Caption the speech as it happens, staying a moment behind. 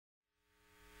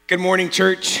Good morning,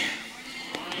 church.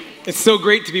 It's so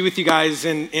great to be with you guys,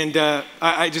 and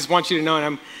I just want you to know,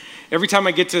 and every time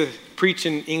I get to preach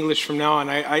in English from now on,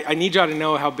 I need y'all to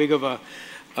know how big of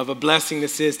a blessing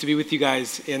this is to be with you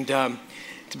guys, and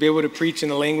to be able to preach in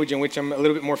a language in which I'm a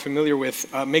little bit more familiar with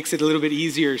makes it a little bit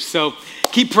easier. So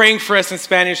keep praying for us in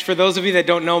Spanish. For those of you that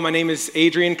don't know, my name is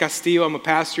Adrian Castillo. I'm a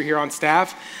pastor here on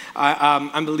staff.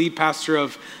 I'm the lead pastor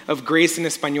of Grace en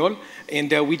Español. And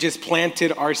we just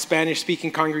planted our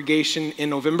Spanish-speaking congregation in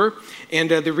November. And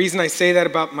the reason I say that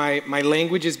about my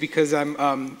language is because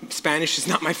Spanish is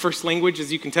not my first language,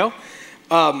 as you can tell.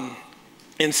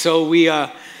 And so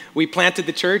we planted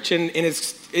the church, and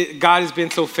God has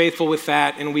been so faithful with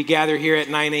that. And we gather here at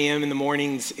 9 a.m. in the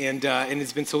mornings, and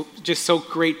it's been so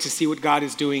great to see what God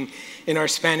is doing in our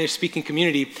Spanish-speaking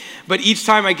community. But each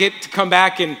time I get to come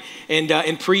back and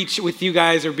preach with you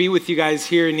guys or be with you guys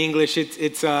here in English,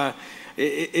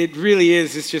 it really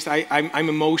is. It's just I'm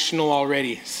emotional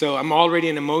already. So I'm already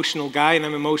an emotional guy, and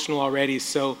I'm emotional already.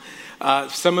 So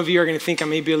some of you are going to think I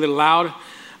may be a little loud.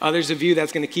 Others of you,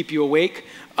 that's going to keep you awake.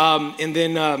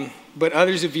 But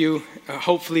others of you,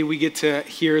 hopefully we get to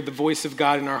hear the voice of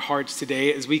God in our hearts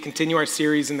today as we continue our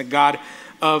series in the God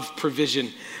of Provision.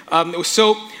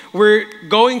 So we're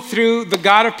going through the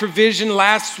God of Provision.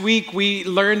 Last week, we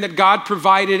learned that God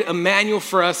provided a manual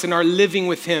for us in our living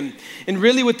with Him. And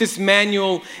really what this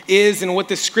manual is and what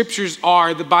the scriptures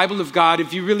are, the Bible of God,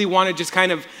 if you really want to just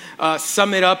kind of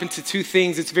sum it up into two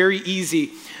things, it's very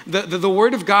easy. The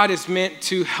Word of God is meant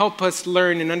to help us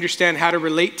learn and understand how to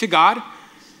relate to God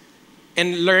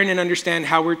and learn and understand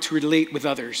how we're to relate with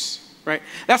others. Right?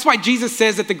 That's why Jesus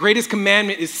says that the greatest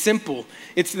commandment is simple.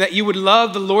 It's that you would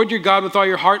love the Lord your God with all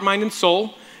your heart, mind, and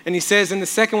soul. And he says, and the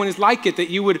second one is like it,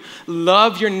 that you would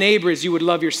love your neighbor as you would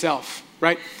love yourself,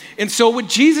 right? And so what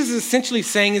Jesus is essentially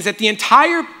saying is that the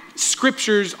entire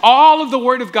scriptures, all of the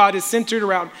word of God is centered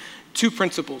around two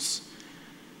principles.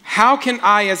 How can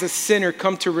I as a sinner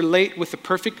come to relate with a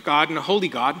perfect God and a holy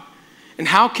God? And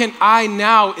how can I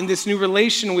now, in this new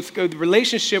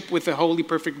relationship with the holy,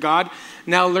 perfect God,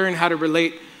 now learn how to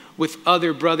relate with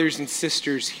other brothers and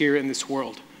sisters here in this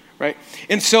world, right?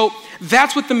 And so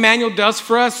that's what the manual does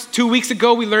for us. 2 weeks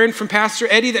ago, we learned from Pastor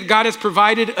Eddie that God has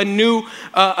provided a new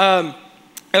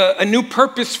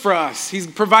purpose for us. He's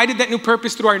provided that new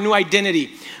purpose through our new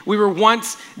identity. We were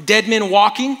once dead men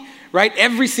walking, right?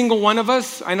 Every single one of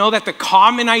us. I know that the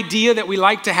common idea that we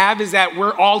like to have is that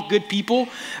we're all good people,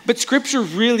 but Scripture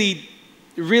really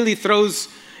throws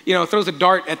a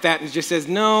dart at that and just says,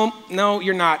 no,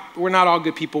 you're not. We're not all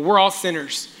good people. We're all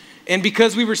sinners. And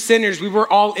because we were sinners, we were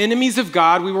all enemies of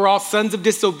God. We were all sons of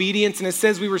disobedience, and it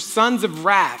says we were sons of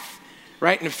wrath,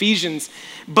 right, in Ephesians.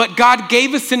 But God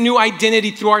gave us a new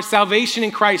identity through our salvation in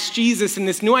Christ Jesus, and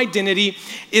this new identity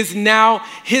is now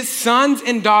His sons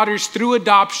and daughters through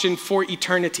adoption for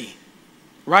eternity,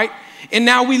 right? And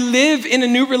now we live in a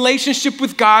new relationship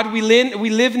with God. We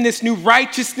live in this new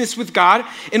righteousness with God,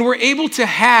 and we're able to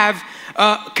have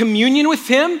communion with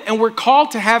Him, and we're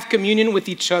called to have communion with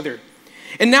each other.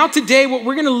 And now today, what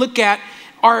we're going to look at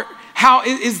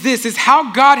is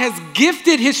how God has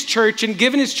gifted His church and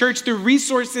given His church the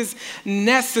resources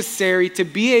necessary to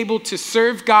be able to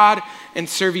serve God and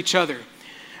serve each other,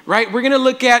 right? We're going to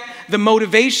look at the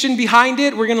motivation behind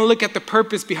it. We're going to look at the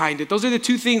purpose behind it. Those are the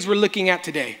two things we're looking at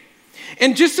today.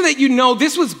 And just so that you know,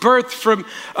 this was birthed from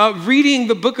reading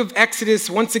the book of Exodus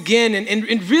once again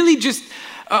and really just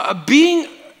being,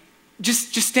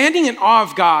 just standing in awe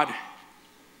of God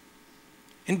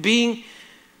and being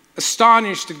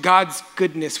astonished at God's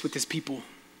goodness with His people.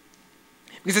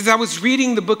 Because as I was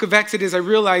reading the book of Exodus, I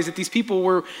realized that these people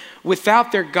were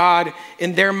without their God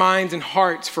in their minds and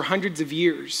hearts for hundreds of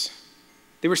years.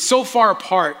 They were so far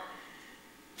apart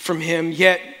from Him,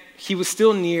 yet He was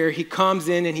still near. He comes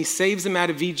in and He saves them out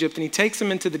of Egypt, and He takes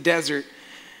them into the desert.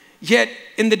 Yet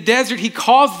in the desert, He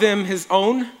calls them His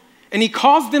own, and He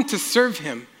calls them to serve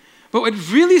Him. But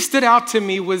what really stood out to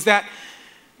me was that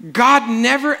God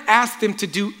never asked them to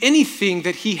do anything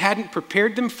that He hadn't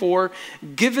prepared them for,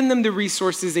 given them the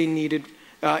resources they needed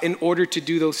in order to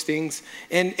do those things.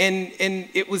 And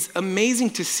it was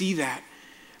amazing to see that.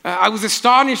 I was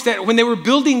astonished that when they were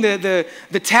building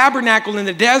the tabernacle in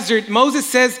the desert,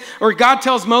 God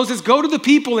tells Moses, go to the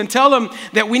people and tell them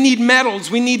that we need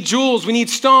metals, we need jewels, we need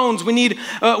stones, we need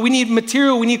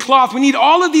material, we need cloth, we need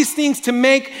all of these things to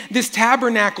make this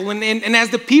tabernacle. And as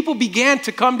the people began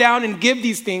to come down and give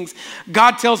these things,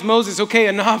 God tells Moses, okay,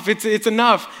 enough, it's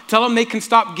enough. Tell them they can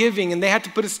stop giving, and they had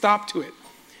to put a stop to it.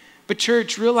 But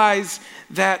church, realize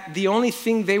that the only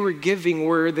thing they were giving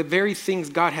were the very things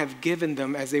God had given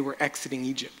them as they were exiting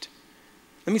Egypt.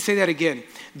 Let me say that again.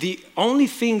 The only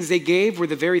things they gave were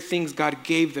the very things God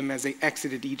gave them as they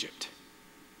exited Egypt.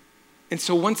 And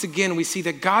so once again, we see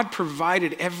that God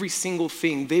provided every single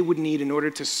thing they would need in order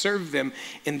to serve them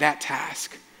in that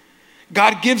task.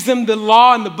 God gives them the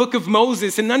law in the book of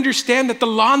Moses, and understand that the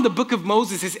law in the book of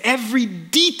Moses is every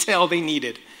detail they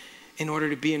needed in order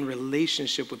to be in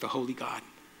relationship with the holy God.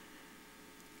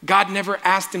 God never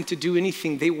asked them to do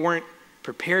anything they weren't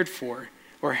prepared for,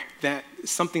 or that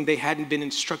something they hadn't been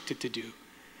instructed to do.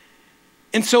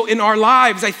 And so in our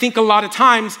lives, I think a lot of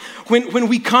times when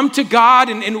we come to God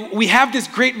and we have this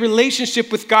great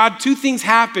relationship with God, two things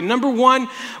happen. Number one,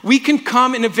 we can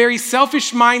come in a very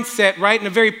selfish mindset, right? In a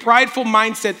very prideful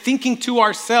mindset, thinking to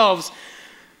ourselves,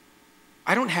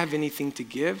 I don't have anything to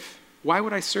give. Why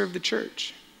would I serve the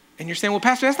church? And you're saying, well,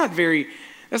 Pastor, that's not very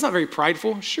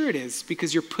prideful. Sure it is,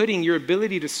 because you're putting your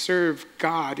ability to serve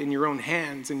God in your own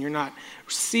hands, and you're not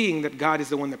seeing that God is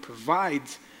the one that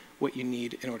provides what you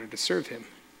need in order to serve him,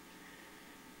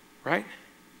 right?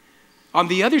 On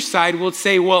the other side, we'll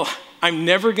say, well, I'm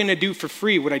never going to do for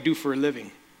free what I do for a living.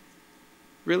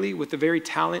 Really? With the very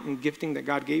talent and gifting that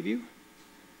God gave you?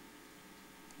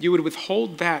 You would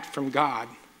withhold that from God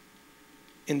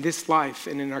in this life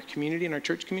and in our community, in our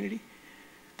church community?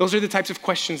 Those are the types of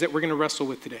questions that we're going to wrestle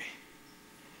with today.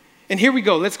 And here we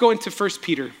go. Let's go into 1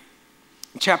 Peter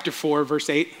chapter 4, verse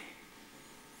 8.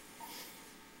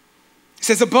 It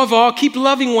says, above all, keep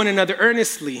loving one another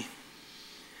earnestly,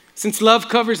 since love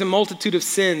covers a multitude of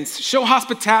sins. Show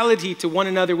hospitality to one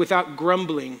another without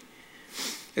grumbling.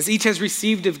 As each has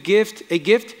received a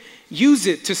gift, use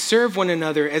it to serve one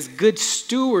another as good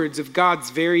stewards of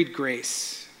God's varied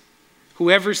grace.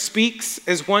 Whoever speaks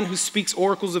as one who speaks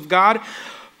oracles of God,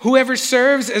 whoever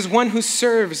serves as one who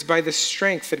serves by the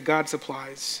strength that God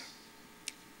supplies,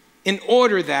 in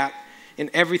order that in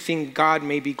everything God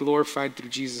may be glorified through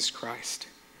Jesus Christ.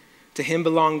 To him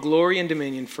belong glory and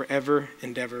dominion forever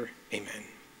and ever. Amen.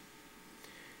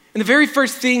 And the very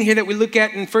first thing here that we look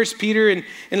at in 1 Peter, and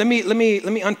let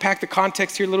me unpack the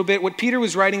context here a little bit. What Peter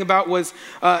was writing about was,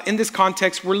 in this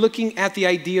context, we're looking at the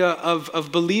idea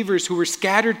of believers who were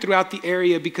scattered throughout the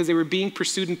area because they were being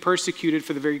pursued and persecuted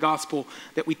for the very gospel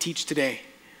that we teach today.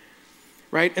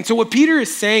 Right? And so what Peter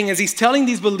is saying as he's telling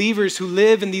these believers who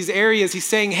live in these areas, he's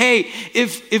saying, hey,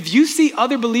 if you see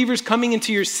other believers coming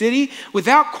into your city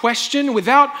without question,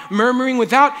 without murmuring,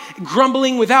 without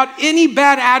grumbling, without any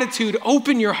bad attitude,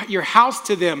 open your house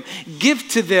to them, give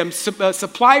to them,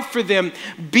 supply for them,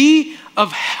 be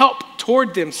of help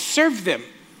toward them, serve them.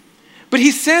 But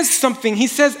he says something. He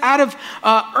says out of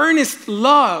earnest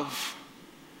love.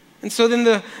 And so then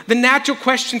the natural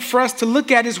question for us to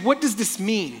look at is, what does this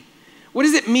mean? What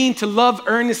does it mean to love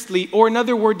earnestly, or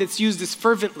another word that's used is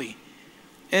fervently?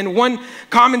 And one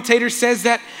commentator says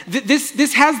that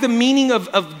this has the meaning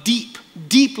of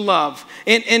deep love.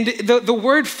 And the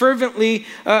word fervently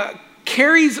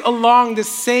carries along the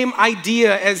same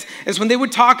idea as when they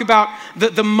would talk about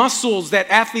the muscles that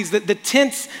athletes, the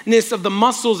tenseness of the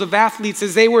muscles of athletes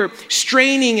as they were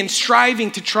straining and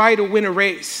striving to try to win a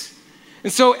race.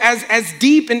 And so as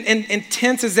deep and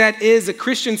intense as that is, a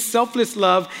Christian's selfless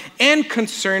love and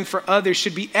concern for others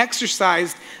should be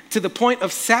exercised to the point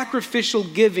of sacrificial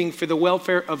giving for the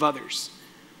welfare of others.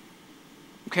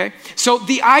 Okay? So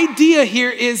the idea here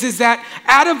is that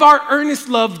out of our earnest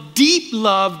love,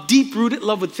 deep-rooted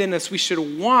love within us, we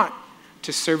should want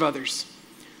to serve others.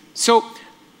 So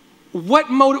what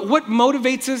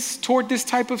motivates us toward this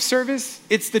type of service?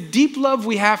 It's the deep love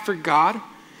we have for God.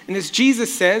 And as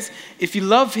Jesus says, if you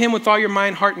love him with all your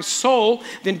mind, heart, and soul,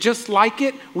 then just like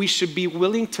it, we should be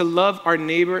willing to love our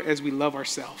neighbor as we love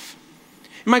ourselves.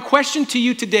 My question to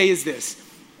you today is this.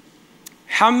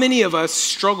 How many of us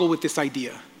struggle with this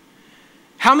idea?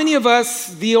 How many of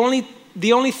us, the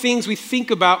only things we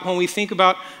think about when we think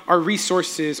about our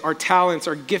resources, our talents,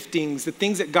 our giftings, the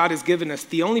things that God has given us,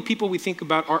 the only people we think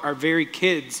about are our very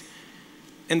kids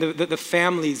and the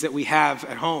families that we have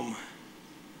at home?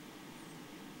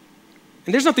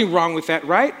 And there's nothing wrong with that,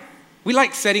 right? We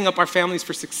like setting up our families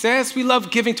for success. We love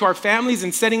giving to our families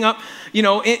and setting up,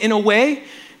 in a way,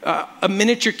 a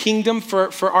miniature kingdom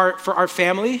for our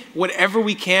family. Whatever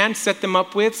we can, set them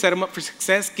up for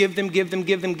success, give them.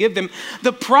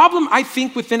 The problem, I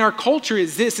think, within our culture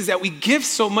is that we give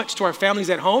so much to our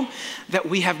families at home that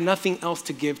we have nothing else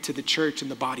to give to the church and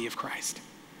the body of Christ,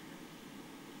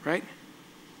 right?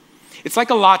 It's like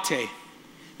a latte.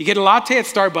 You get a latte at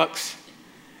Starbucks,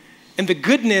 and the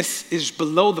goodness is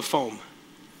below the foam.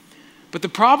 But the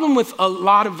problem with a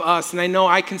lot of us, and I know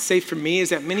I can say for me, is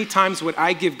that many times what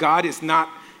I give God it's not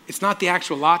the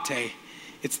actual latte,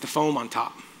 it's the foam on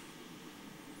top.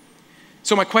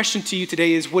 So my question to you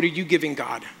today is, what are you giving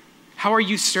God? How are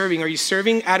you serving? Are you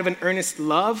serving out of an earnest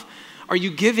love? Are you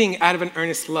giving out of an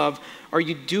earnest love? Are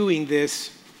you doing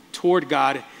this toward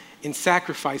God in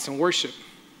sacrifice and worship?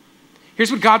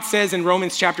 Here's what God says in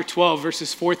Romans chapter 12,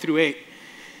 verses 4 through 8.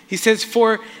 He says,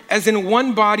 "For as in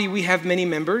one body we have many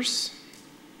members,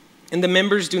 and the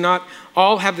members do not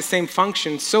all have the same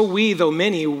function, so we, though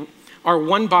many, are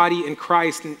one body in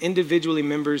Christ and individually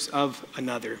members of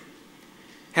another.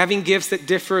 Having gifts that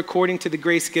differ according to the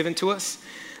grace given to us,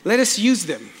 let us use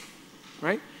them,"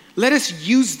 right? Let us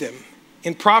use them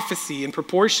in prophecy in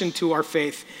proportion to our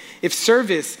faith. If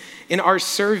service, in our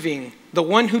serving, the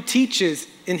one who teaches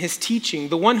in his teaching,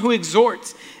 the one who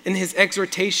exhorts in his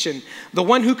exhortation, the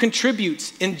one who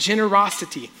contributes in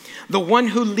generosity, the one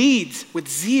who leads with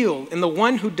zeal, and the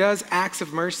one who does acts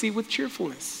of mercy with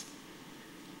cheerfulness.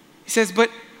 He says,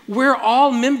 but we're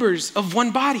all members of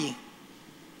one body,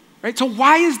 right? So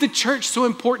why is the church so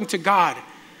important to God?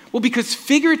 Well, because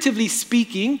figuratively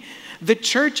speaking, the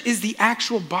church is the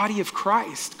actual body of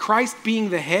Christ, Christ being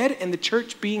the head and the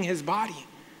church being his body.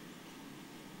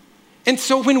 And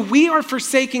so when we are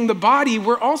forsaking the body,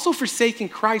 we're also forsaking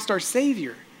Christ, our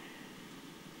Savior.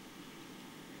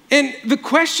 And the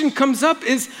question comes up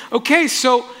is, okay,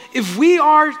 so if we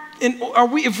are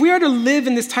to live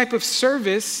in this type of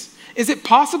service, is it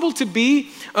possible to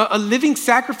be a living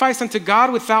sacrifice unto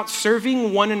God without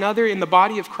serving one another in the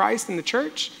body of Christ in the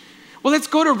church? Well, let's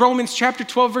go to Romans chapter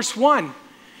 12, verse 1.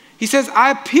 He says, "I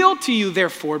appeal to you,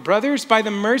 therefore, brothers, by the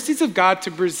mercies of God,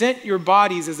 to present your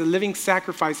bodies as a living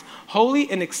sacrifice, holy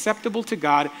and acceptable to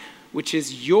God, which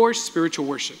is your spiritual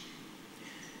worship."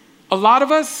 A lot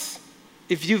of us,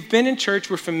 if you've been in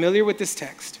church, we're familiar with this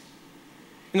text.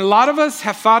 And a lot of us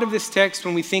have thought of this text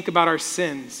when we think about our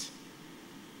sins.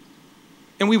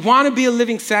 And we want to be a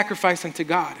living sacrifice unto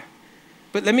God.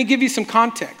 But let me give you some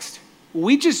context.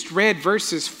 We just read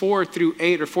verses 4 through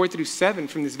 8 or 4 through 7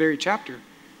 from this very chapter.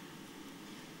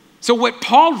 So what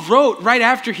Paul wrote right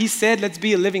after he said, let's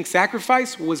be a living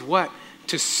sacrifice, was what?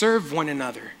 To serve one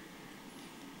another.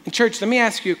 And church, let me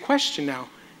ask you a question now.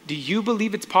 Do you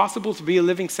believe it's possible to be a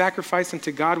living sacrifice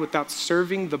unto God without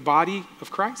serving the body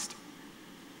of Christ?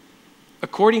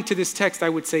 According to this text, I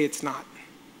would say it's not.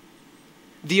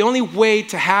 The only way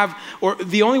to have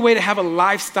a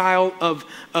lifestyle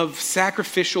of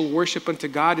sacrificial worship unto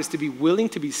God is to be willing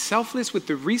to be selfless with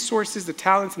the resources, the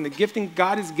talents, and the gifting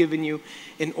God has given you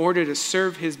in order to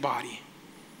serve his body.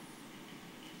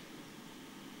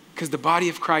 Because the body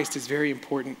of Christ is very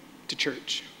important to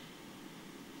church.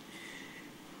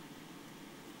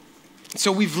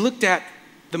 So we've looked at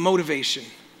the motivation.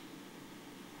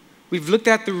 We've looked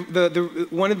at the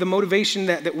one of the motivation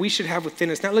that we should have within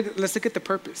us. Now let's look at the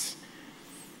purpose.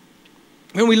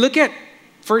 When we look at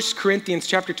 1 Corinthians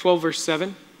chapter 12, verse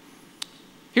 7,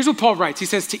 here's what Paul writes. He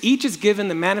says, "To each is given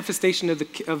the manifestation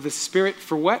of the Spirit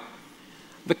for what?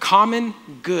 The common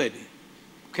good."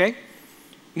 Okay?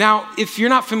 Now, if you're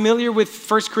not familiar with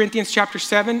 1 Corinthians chapter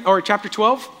 7 or chapter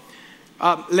 12,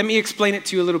 let me explain it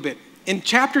to you a little bit. In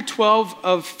chapter 12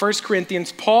 of 1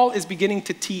 Corinthians, Paul is beginning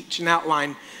to teach and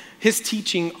outline his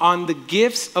teaching on the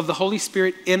gifts of the Holy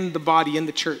Spirit in the body, in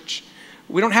the church.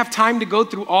 We don't have time to go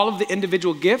through all of the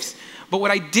individual gifts, but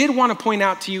what I did want to point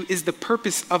out to you is the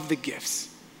purpose of the gifts,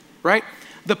 right?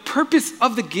 The purpose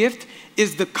of the gift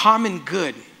is the common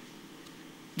good.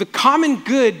 The common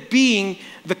good being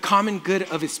the common good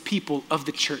of his people, of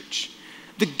the church.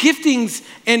 The giftings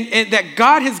and that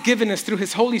God has given us through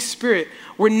his Holy Spirit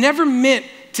were never meant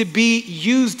to be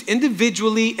used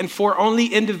individually and for only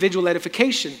individual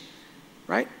edification,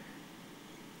 right?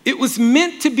 It was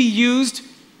meant to be used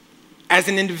as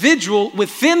an individual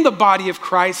within the body of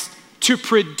Christ to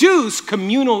produce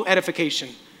communal edification.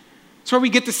 That's where we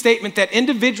get the statement that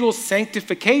individual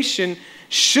sanctification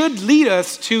should lead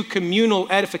us to communal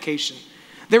edification.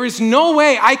 There is no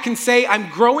way I can say I'm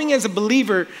growing as a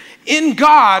believer in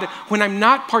God when I'm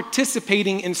not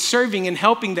participating in serving and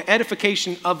helping the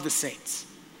edification of the saints.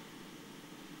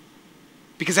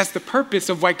 Because that's the purpose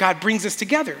of why God brings us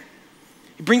together.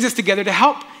 He brings us together to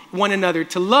help one another,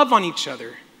 to love on each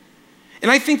other. And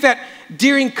I think that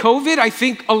during COVID, I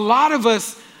think a lot of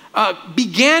us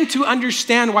began to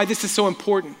understand why this is so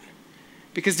important.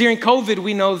 Because during COVID,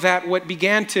 we know that what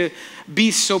began to be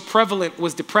so prevalent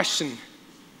was depression.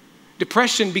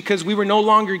 Depression because we were no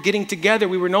longer getting together.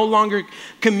 We were no longer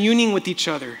communing with each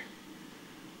other.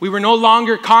 We were no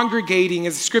longer congregating,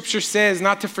 as the scripture says,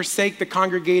 not to forsake the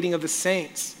congregating of the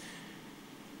saints.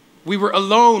 We were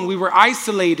alone. We were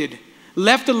isolated,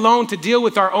 left alone to deal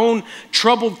with our own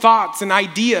troubled thoughts and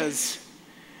ideas.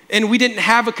 and we didn't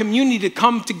have a community to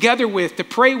come together with, to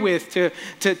pray with,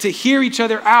 to hear each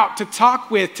other out, to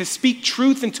talk with, to speak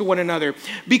truth into one another.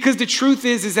 Because the truth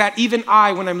is that even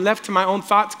I, when I'm left to my own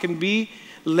thoughts, can be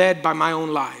led by my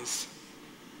own lies.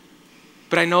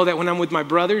 But I know that when I'm with my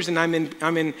brothers and I'm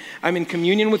in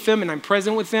communion with them and I'm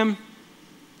present with them,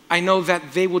 I know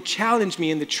that they will challenge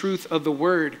me in the truth of the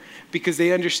word, because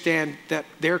they understand that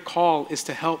their call is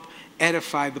to help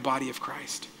edify the body of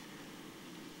Christ.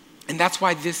 And that's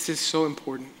why this is so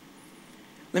important.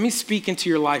 Let me speak into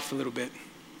your life a little bit.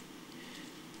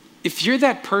 If you're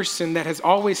that person that has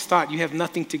always thought you have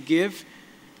nothing to give,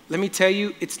 let me tell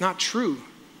you, it's not true.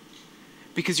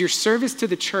 Because your service to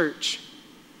the church,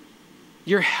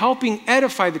 you're helping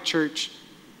edify the church,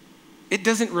 it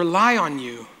doesn't rely on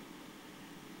you.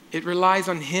 It relies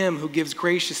on him who gives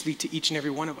graciously to each and every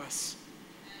one of us.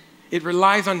 It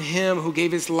relies on him who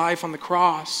gave his life on the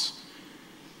cross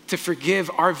to forgive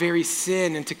our very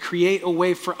sin and to create a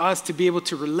way for us to be able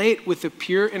to relate with the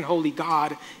pure and holy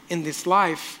God in this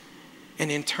life,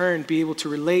 and in turn be able to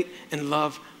relate and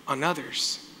love on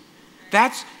others.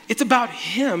 It's about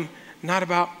him, not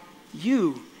about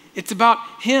you. It's about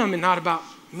him and not about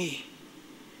me.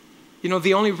 You know,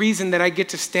 the only reason that I get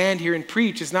to stand here and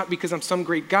preach is not because I'm some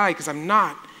great guy, because I'm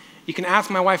not. You can ask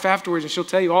my wife afterwards and she'll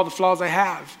tell you all the flaws I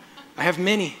have. I have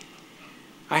many.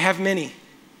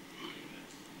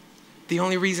 The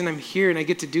only reason I'm here and I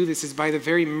get to do this is by the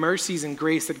very mercies and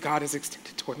grace that God has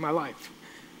extended toward my life.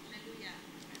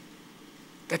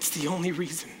 That's the only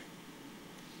reason.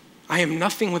 I am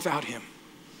nothing without him.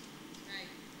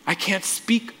 I can't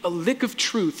speak a lick of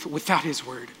truth without his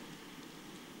word.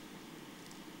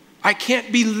 I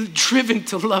can't be driven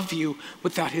to love you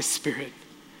without his spirit.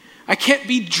 I can't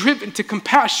be driven to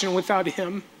compassion without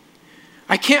him.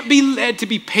 I can't be led to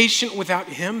be patient without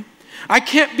him. I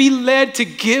can't be led to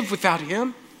give without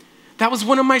him. That was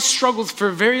one of my struggles for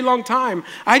a very long time.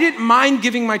 I didn't mind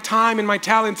giving my time and my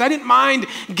talents. I didn't mind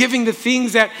giving the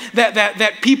things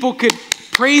that people could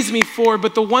praise me for,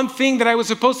 but the one thing that I was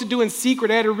supposed to do in secret,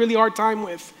 I had a really hard time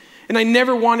with. And I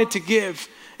never wanted to give.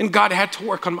 And God had to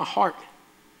work on my heart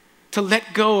to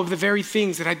let go of the very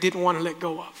things that I didn't want to let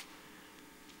go of.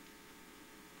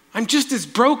 I'm just as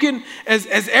broken as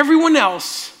everyone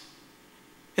else.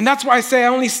 And that's why I say I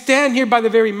only stand here by the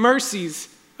very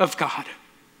mercies of God.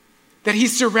 That he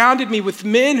surrounded me with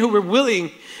men who were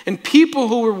willing and people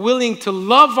who were willing to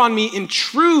love on me in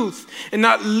truth and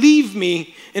not leave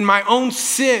me in my own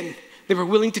sin. They were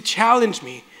willing to challenge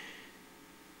me.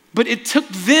 But it took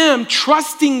them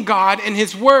trusting God and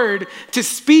his word to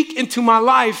speak into my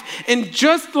life. And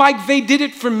just like they did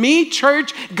it for me,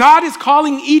 church, God is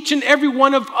calling each and every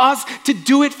one of us to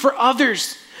do it for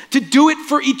others, to do it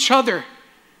for each other.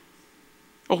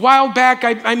 A while back,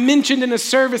 I mentioned in a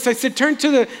service, I said, turn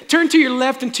to your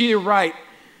left and to your right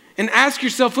and ask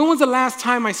yourself, when was the last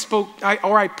time I spoke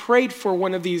or I prayed for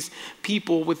one of these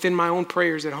people within my own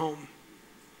prayers at home?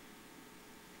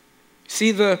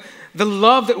 See, the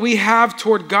love that we have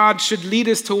toward God should lead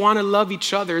us to want to love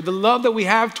each other. The love that we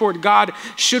have toward God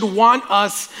should want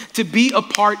us to be a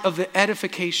part of the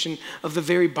edification of the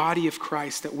very body of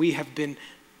Christ that we have been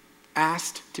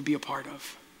asked to be a part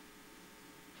of.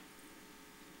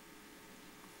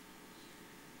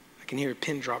 I can hear a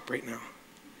pin drop right now.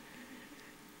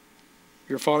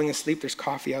 You're falling asleep, there's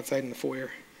coffee outside in the foyer.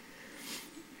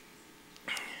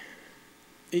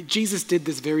 Jesus did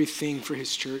this very thing for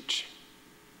his church.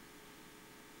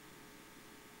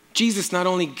 Jesus not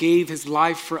only gave his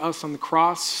life for us on the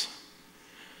cross,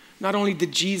 not only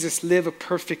did Jesus live a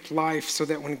perfect life so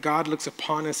that when God looks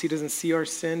upon us, he doesn't see our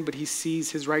sin, but he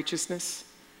sees his righteousness.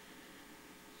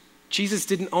 Jesus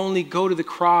didn't only go to the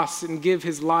cross and give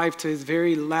his life to his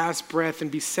very last breath and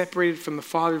be separated from the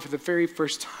Father for the very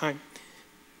first time,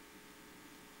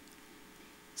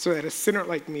 so that a sinner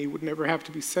like me would never have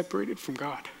to be separated from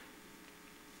God.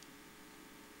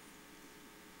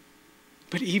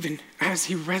 But even as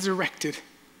he resurrected,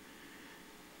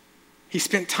 he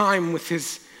spent time with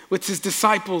his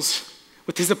disciples,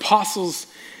 with his apostles,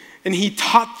 and he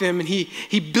taught them and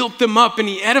he built them up and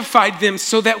he edified them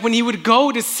so that when he would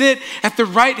go to sit at the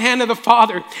right hand of the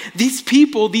Father, these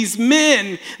people, these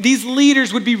men, these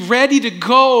leaders would be ready to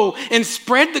go and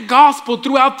spread the gospel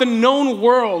throughout the known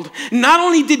world. Not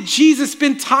only did Jesus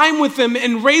spend time with them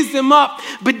and raise them up,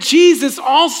 but Jesus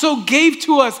also gave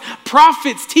to us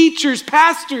prophets, teachers,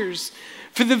 pastors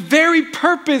for the very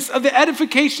purpose of the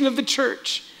edification of the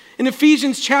church. In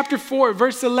Ephesians chapter 4,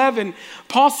 verse 11,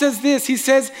 Paul says this, he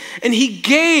says, and he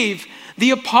gave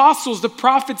the apostles, the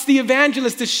prophets, the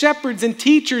evangelists, the shepherds and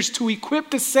teachers to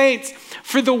equip the saints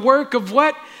for the work of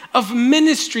what? of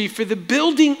ministry for the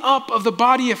building up of the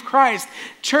body of Christ.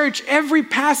 Church, every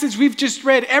passage we've just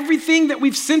read, everything that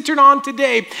we've centered on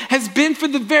today has been for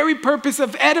the very purpose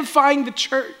of edifying the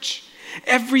church.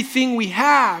 Everything we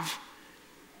have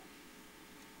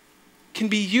can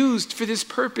be used for this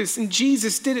purpose. And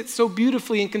Jesus did it so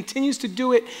beautifully and continues to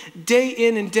do it day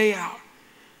in and day out.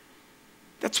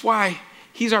 That's why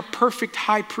he's our perfect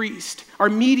high priest, our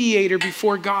mediator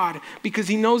before God, because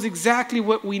he knows exactly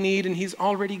what we need and he's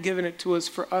already given it to us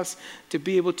for us to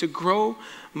be able to grow,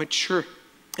 mature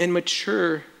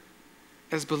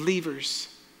as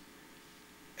believers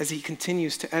as he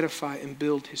continues to edify and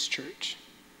build his church.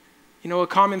 You know, a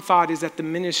common thought is that the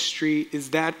ministry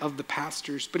is that of the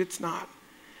pastors, but it's not.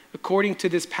 According to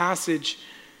this passage,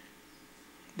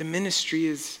 the ministry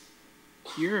is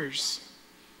yours.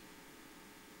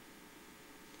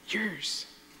 Yours.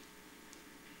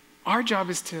 Our job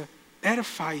is to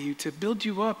edify you, to build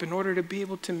you up in order to be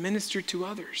able to minister to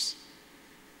others.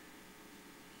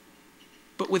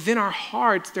 But within our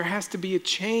hearts, there has to be a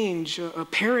change, a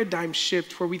paradigm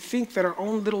shift where we think that our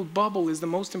own little bubble is the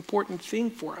most important thing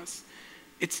for us.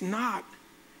 It's not.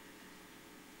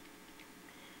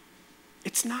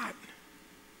 It's not.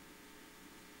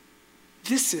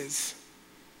 This is.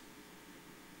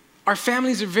 Our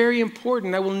families are very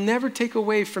important. I will never take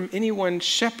away from anyone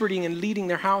shepherding and leading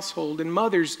their household and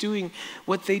mothers doing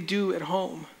what they do at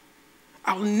home.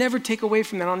 I will never take away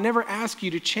from that. I'll never ask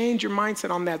you to change your mindset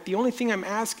on that. The only thing I'm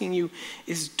asking you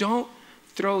is don't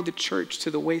throw the church to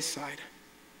the wayside,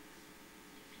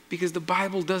 because the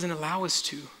Bible doesn't allow us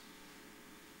to.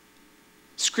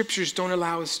 Scriptures don't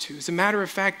allow us to. As a matter of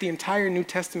fact, the entire New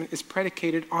Testament is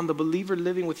predicated on the believer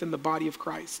living within the body of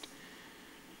Christ.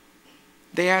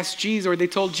 They asked Jesus, or they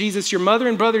told Jesus, your mother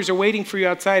and brothers are waiting for you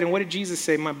outside. And what did Jesus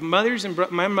say? My mothers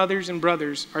and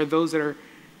brothers are those that are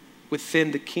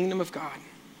within the kingdom of God.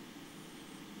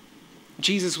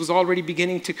 Jesus was already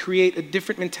beginning to create a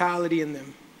different mentality in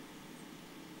them,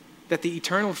 that the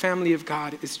eternal family of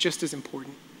God is just as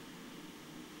important.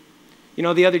 You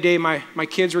know, the other day, my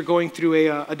kids were going through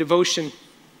a devotion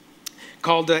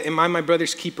called Am I My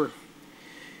Brother's Keeper?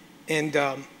 And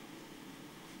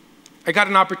I got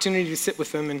an opportunity to sit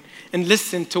with them and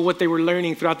listen to what they were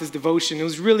learning throughout this devotion. It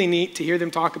was really neat to hear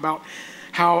them talk about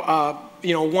how,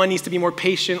 one needs to be more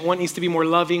patient, one needs to be more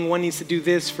loving, one needs to do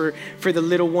this for the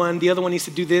little one, the other one needs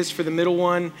to do this for the middle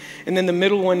one, and then the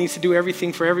middle one needs to do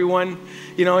everything for everyone,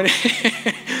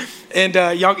 And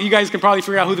you guys can probably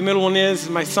figure out who the middle one is.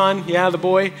 My son, the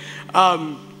boy.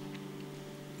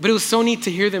 But it was so neat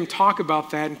to hear them talk about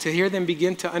that and to hear them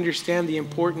begin to understand the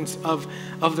importance of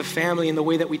the family and the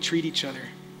way that we treat each other.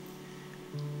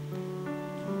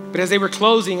 But as they were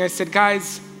closing, I said,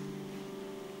 guys,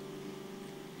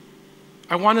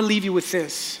 I want to leave you with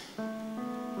this.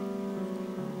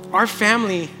 Our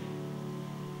family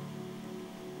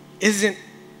isn't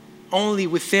only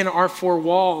within our four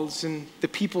walls and the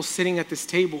people sitting at this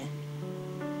table.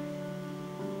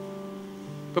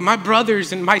 But my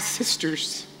brothers and my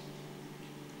sisters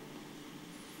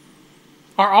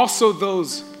are also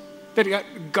those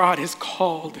that God has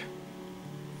called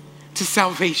to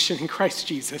salvation in Christ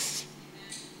Jesus.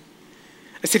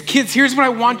 I said, kids, here's what I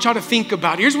want y'all to think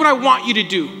about. Here's what I want you to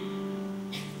do.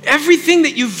 Everything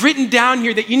that you've written down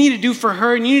here that you need to do for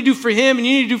her and you need to do for him and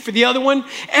you need to do for the other one,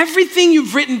 everything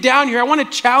you've written down here, I want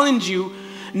to challenge you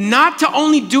not to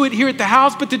only do it here at the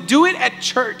house, but to do it at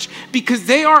church, because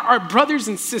they are our brothers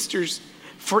and sisters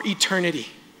for eternity.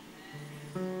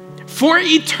 For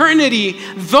eternity,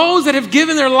 those that have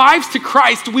given their lives to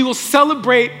Christ, we will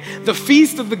celebrate the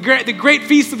feast of the great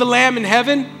feast of the Lamb in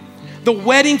heaven. The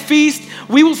wedding feast.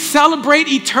 We will celebrate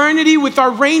eternity with our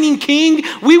reigning King.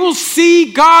 We will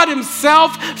see God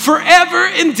himself forever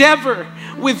and ever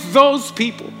with those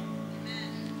people.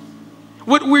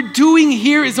 What we're doing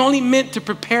here is only meant to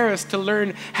prepare us to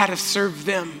learn how to serve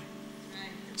them.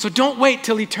 So don't wait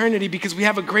till eternity, because we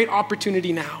have a great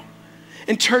opportunity now.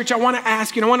 And church, I want to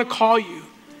ask you, and I want to call you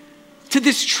to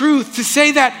this truth, to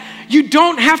say that you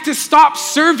don't have to stop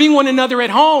serving one another at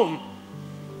home.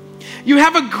 You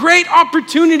have a great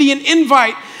opportunity and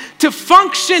invite to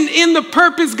function in the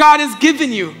purpose God has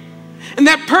given you. And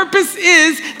that purpose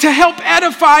is to help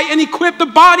edify and equip the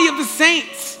body of the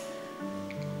saints.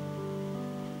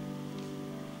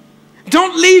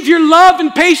 Don't leave your love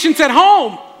and patience at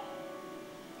home.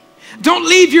 Don't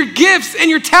leave your gifts and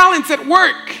your talents at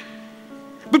work,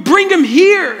 but bring them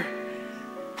here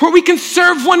where we can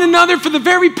serve one another for the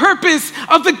very purpose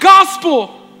of the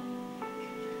gospel.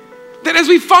 That as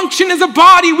we function as a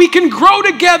body, we can grow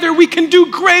together, we can do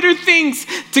greater things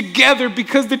together,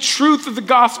 because the truth of the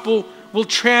gospel will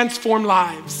transform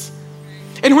lives.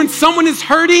 And when someone is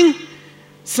hurting,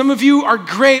 some of you are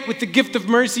great with the gift of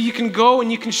mercy. You can go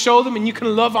and you can show them and you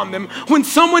can love on them. When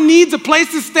someone needs a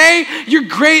place to stay, you're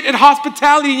great at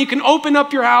hospitality and you can open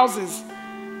up your houses.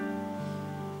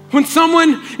 When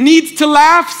someone needs to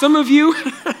laugh, some of you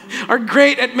are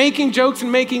great at making jokes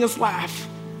and making us laugh.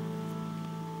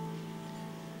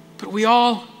 But we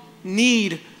all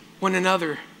need one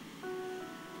another.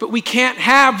 But we can't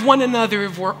have one another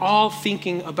if we're all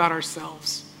thinking about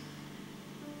ourselves.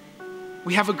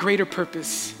 We have a greater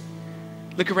purpose.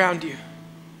 Look around you.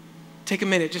 Take a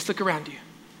minute, just look around you.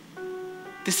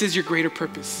 This is your greater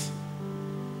purpose.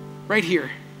 Right here.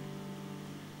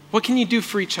 What can you do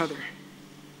for each other?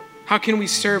 How can we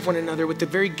serve one another with the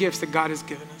very gifts that God has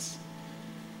given us?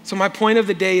 So my point of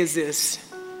the day is this.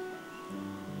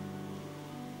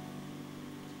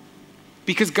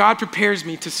 Because God prepares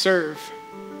me to serve,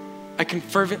 I can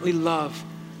fervently love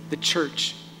the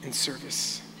church in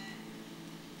service.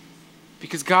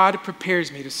 Because God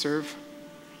prepares me to serve,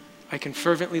 I can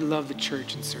fervently love the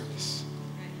church in service.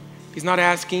 He's not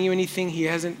asking you anything He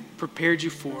hasn't prepared you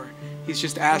for. He's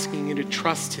just asking you to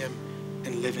trust Him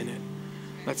and live in it.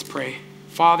 Let's pray.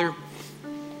 Father,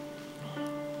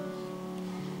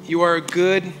 You are a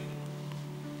good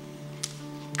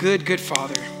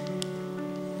Father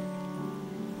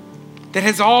that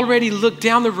has already looked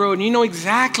down the road and You know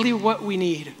exactly what we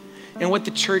need and what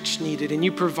the church needed, and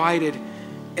You provided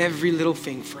every little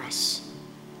thing for us.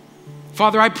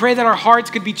 Father, I pray that our hearts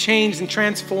could be changed and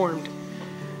transformed,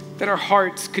 that our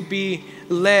hearts could be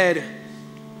led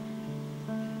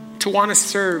to want to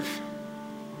serve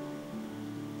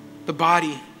the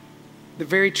body, the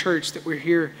very church that we're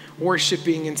here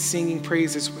worshiping and singing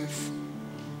praises with.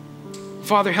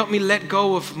 Father, help me let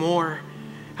go of more.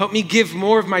 Help me give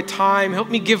more of my time. Help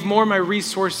me give more of my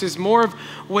resources, more of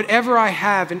whatever I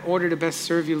have in order to best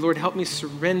serve You. Lord, help me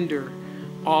surrender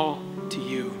all to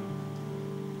You.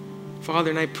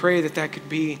 Father, and I pray that that could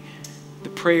be the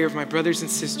prayer of my brothers and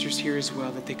sisters here as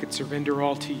well, that they could surrender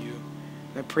all to You.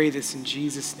 And I pray this in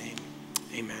Jesus' name.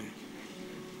 Amen.